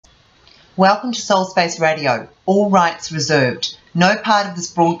Welcome to Soul Space Radio. All rights reserved. No part of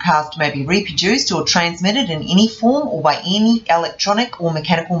this broadcast may be reproduced or transmitted in any form or by any electronic or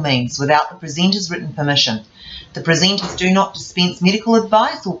mechanical means without the presenter's written permission. The presenters do not dispense medical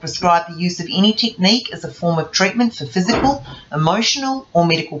advice or prescribe the use of any technique as a form of treatment for physical, emotional, or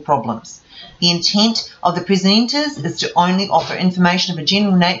medical problems. The intent of the presenters is to only offer information of a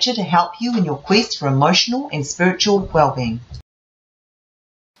general nature to help you in your quest for emotional and spiritual well-being.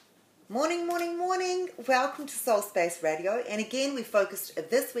 Morning. Welcome to Soul Space Radio. And again, we focused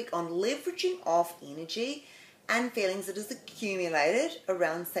this week on leveraging off energy and feelings that is accumulated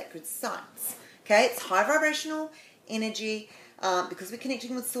around sacred sites. Okay, it's high vibrational energy. Because we're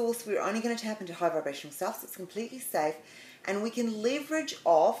connecting with Source, we're only going to tap into high vibrational stuff, so it's completely safe. And we can leverage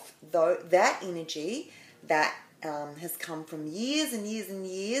off that energy that has come from years and years and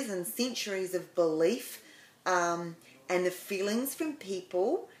years and centuries of belief and the feelings from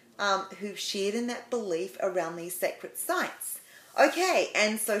people who've shared in that belief around these sacred sites. Okay,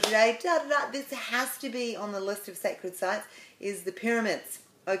 and so today, this has to be on the list of sacred sites, is the pyramids.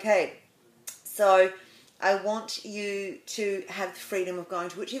 Okay, so I want you to have the freedom of going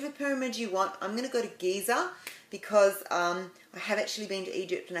to whichever pyramid you want. I'm going to go to Giza because I have actually been to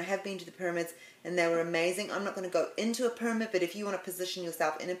Egypt and I have been to the pyramids and they were amazing. I'm not going to go into a pyramid, but if you want to position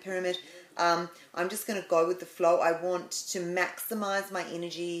yourself in a pyramid, I'm just going to go with the flow. I want to maximize my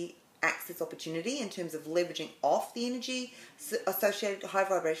energy access opportunity in terms of leveraging off the energy associated, high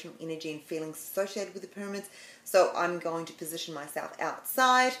vibrational energy and feelings associated with the pyramids. So I'm going to position myself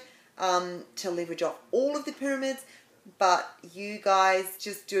outside to leverage off all of the pyramids. But you guys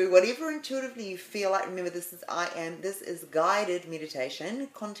just do whatever intuitively you feel like. Remember, this is guided meditation.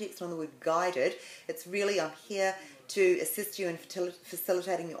 Context on the word guided. It's really, I'm here to assist you in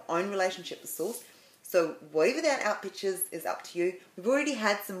facilitating your own relationship with Source. So whatever that out pictures is up to you. We've already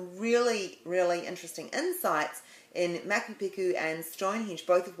had some really, really interesting insights in Machu Picchu and Stonehenge,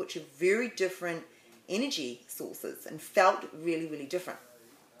 both of which are very different energy sources and felt really, really different.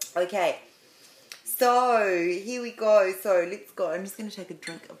 Okay. So, here we go. So, let's go. I'm just going to take a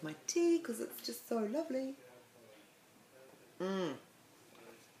drink of my tea because it's just so lovely.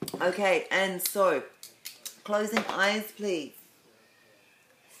 Okay, and so, closing eyes, please.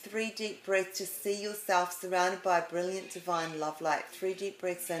 3 deep breaths to see yourself surrounded by brilliant divine love light. 3 deep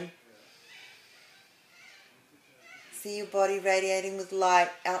breaths in. See your body radiating with light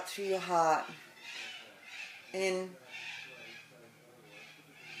out through your heart. In.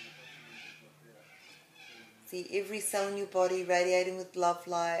 See every cell in your body radiating with love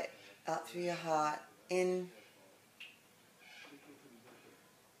light out through your heart. In.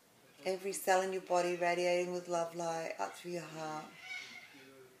 Every cell in your body radiating with love light out through your heart.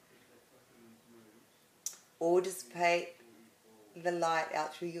 Or dissipate the light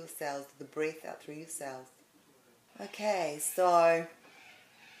out through your cells, the breath out through your cells. Okay, so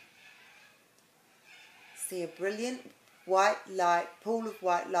see a brilliant white light, pool of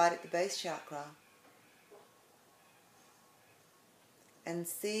white light at the base chakra. And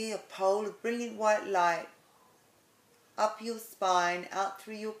see a pole of brilliant white light up your spine, out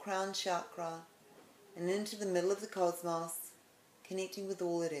through your crown chakra, and into the middle of the cosmos, connecting with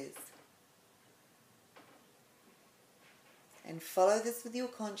all it is. And follow this with your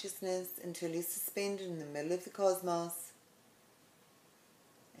consciousness until you're suspended in the middle of the cosmos.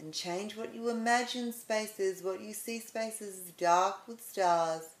 And change what you imagine space is, what you see space is dark with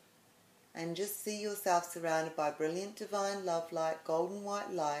stars. And just see yourself surrounded by brilliant divine love light, golden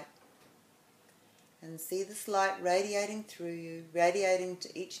white light. And see this light radiating through you, radiating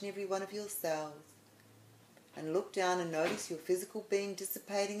to each and every one of your cells. And look down and notice your physical being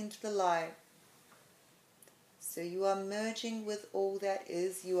dissipating into the light. So you are merging with all that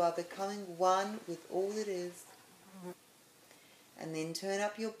is. You are becoming one with all that is. And then turn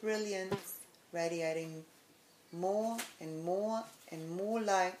up your brilliance, radiating more and more and more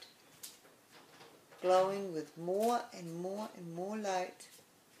light. Glowing with more and more and more light.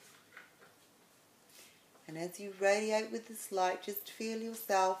 And as you radiate with this light, just feel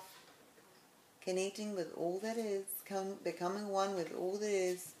yourself connecting with all that is, becoming one with all that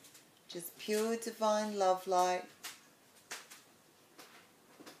is. Just pure divine love light.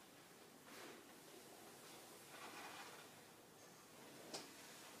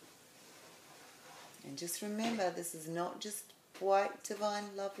 And just remember, this is not just white divine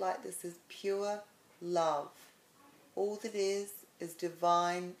love light, this is pure love. All that is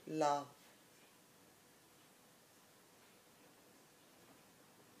divine love.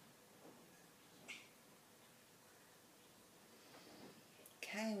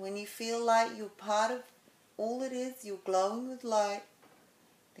 Okay, when you feel like you're part of all it is, you're glowing with light,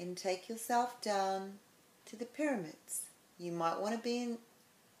 Then take yourself down to the pyramids. You might want to be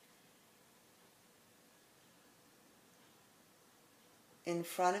in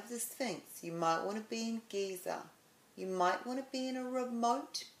front of the Sphinx. You might want to be in Giza. You might want to be in a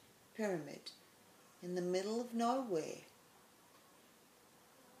remote pyramid in the middle of nowhere.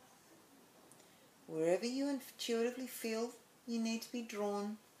 Wherever you intuitively feel you need to be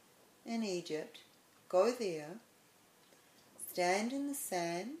drawn in Egypt, go there. Stand in the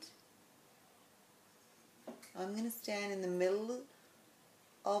sand. I'm going to stand in the middle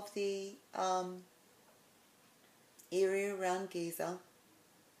of the area around Giza.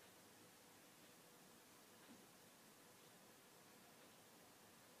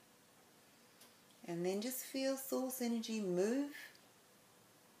 And then just feel source energy move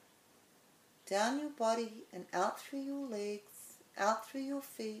down your body and out through your legs, out through your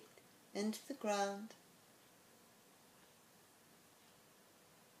feet, into the ground.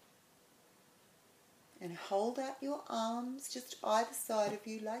 And hold out your arms just either side of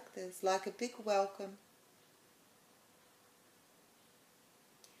you like this, like a big welcome.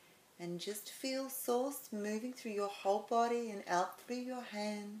 And just feel source moving through your whole body and out through your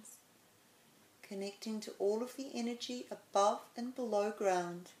hands, connecting to all of the energy above and below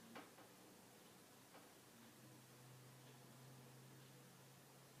ground.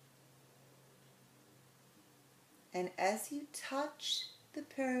 And as you touch the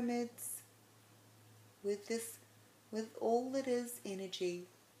pyramids with all that is energy,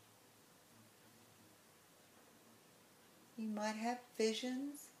 you might have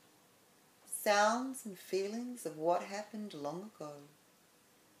visions, sounds and feelings of what happened long ago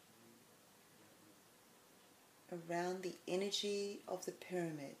around the energy of the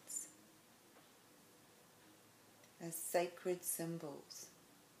pyramids as sacred symbols.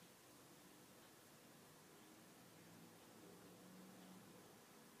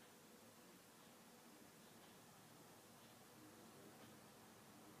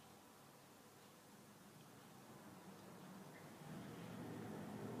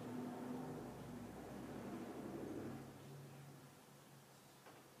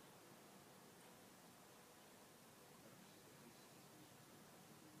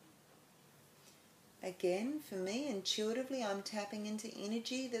 Again, for me, intuitively, I'm tapping into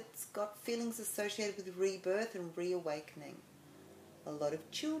energy that's got feelings associated with rebirth and reawakening. A lot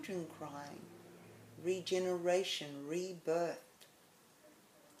of children crying, regeneration, rebirth,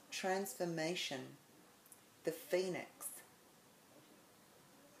 transformation, the phoenix,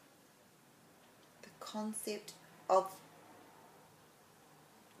 the concept of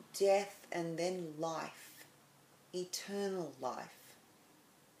death and then life, eternal life.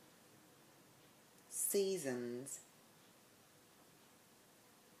 Seasons,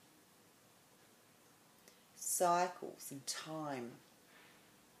 cycles and time.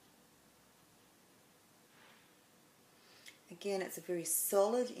 Again, it's a very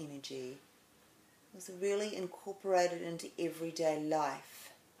solid energy. It was really incorporated into everyday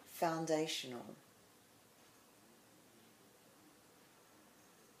life, foundational.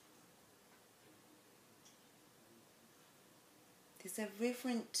 There's a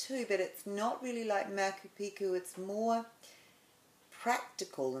reverent too, but it's not really like Machu Picchu. It's more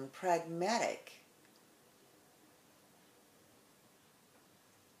practical and pragmatic.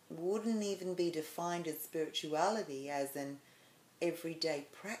 Wouldn't even be defined as spirituality as an everyday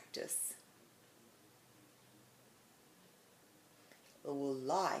practice or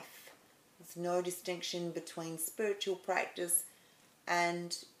life. There's no distinction between spiritual practice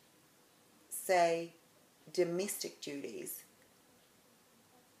and, say, domestic duties.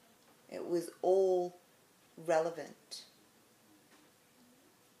 It was all relevant.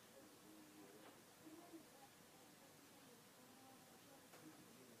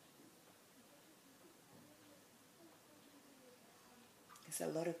 There's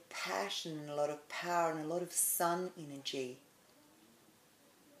a lot of passion and a lot of power and a lot of sun energy.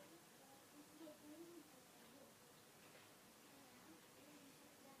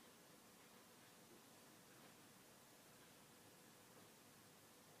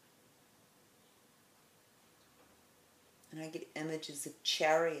 And I get images of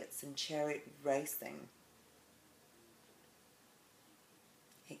chariots and chariot racing.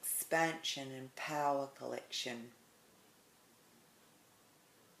 Expansion and power collection.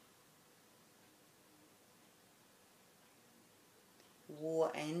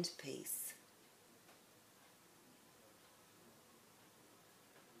 War and peace.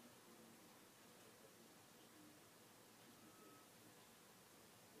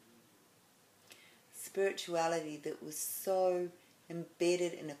 Spirituality that was so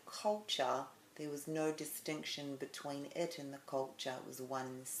embedded in a culture There was no distinction between it and the culture. It was one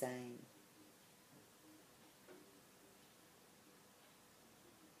and the same.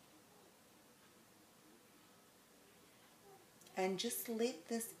 And just let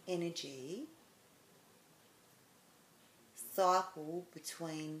this energy cycle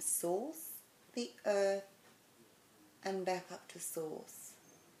between source, the earth, and back up to source.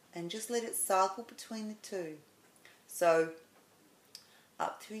 And just let it cycle between the two. So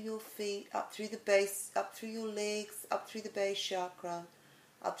up through your feet, up through the base, up through your legs, up through the base chakra,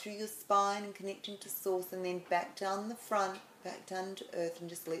 up through your spine and connecting to source, and then back down the front, back down to earth, and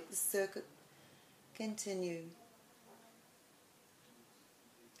just let the circuit continue.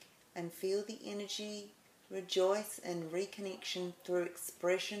 And feel the energy rejoice in reconnection through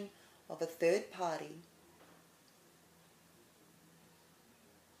expression of a third party.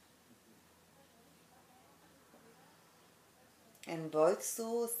 And both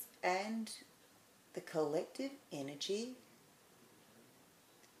source and the collective energy,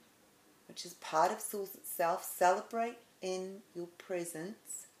 which is part of source itself, celebrate in your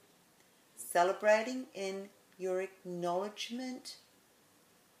presence, celebrating in your acknowledgement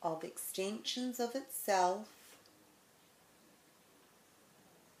of extensions of itself,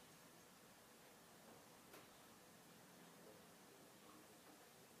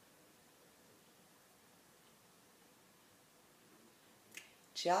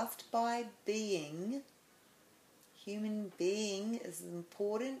 just by being. Human being is as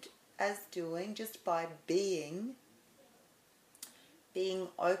important as doing. Just by being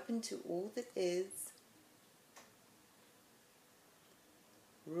open to all that is,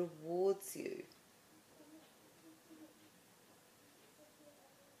 rewards you.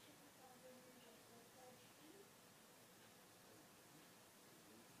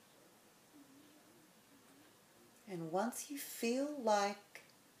 And once you feel like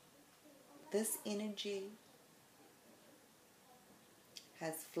this energy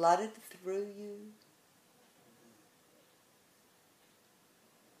has flooded through you,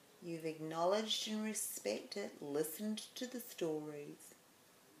 you've acknowledged and respected, listened to the stories,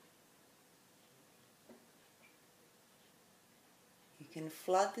 you can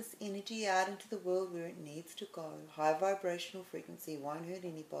flood this energy out into the world where it needs to go. High vibrational frequency won't hurt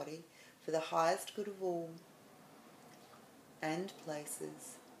anybody, for the highest good of all and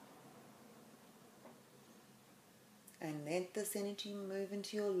places. And let this energy move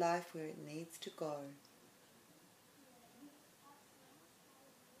into your life where it needs to go.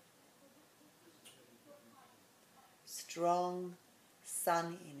 Strong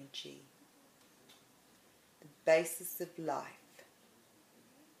sun energy, the basis of life,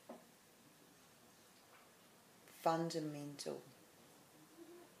 fundamental,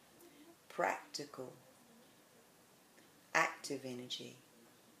 practical, active energy.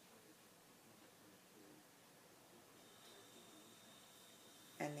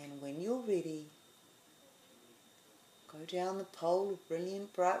 And then when you're ready, go down the pole of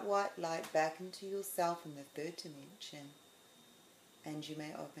brilliant bright white light back into yourself in the third dimension, and you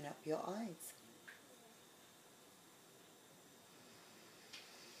may open up your eyes.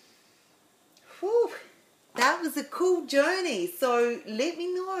 Whew, that was a cool journey. So let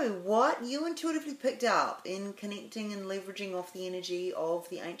me know what you intuitively picked up in connecting and leveraging off the energy of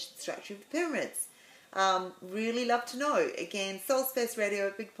the ancient structure of the pyramids. Really love to know. Again,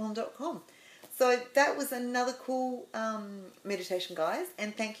 soulspaceradio@bigpond.com. So that was another cool meditation, guys,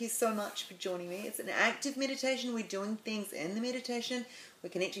 and thank you so much for joining me. It's an active meditation. We're doing things in the meditation. We're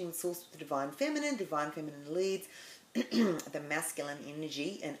connecting with source with the divine feminine leads. The masculine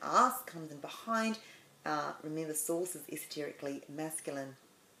energy in us comes in behind. Remember, source is esoterically masculine.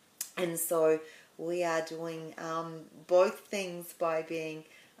 And so we are doing both things by being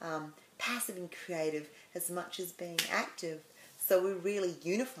passive and creative as much as being active. So we're really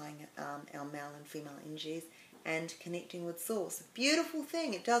unifying our male and female energies and connecting with source. A beautiful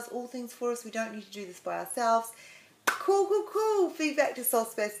thing. It does all things for us. We don't need to do this by ourselves. Cool. Feedback to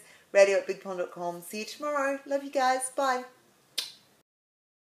soulspaceradio@bigpond.com. See you tomorrow. Love you guys. Bye.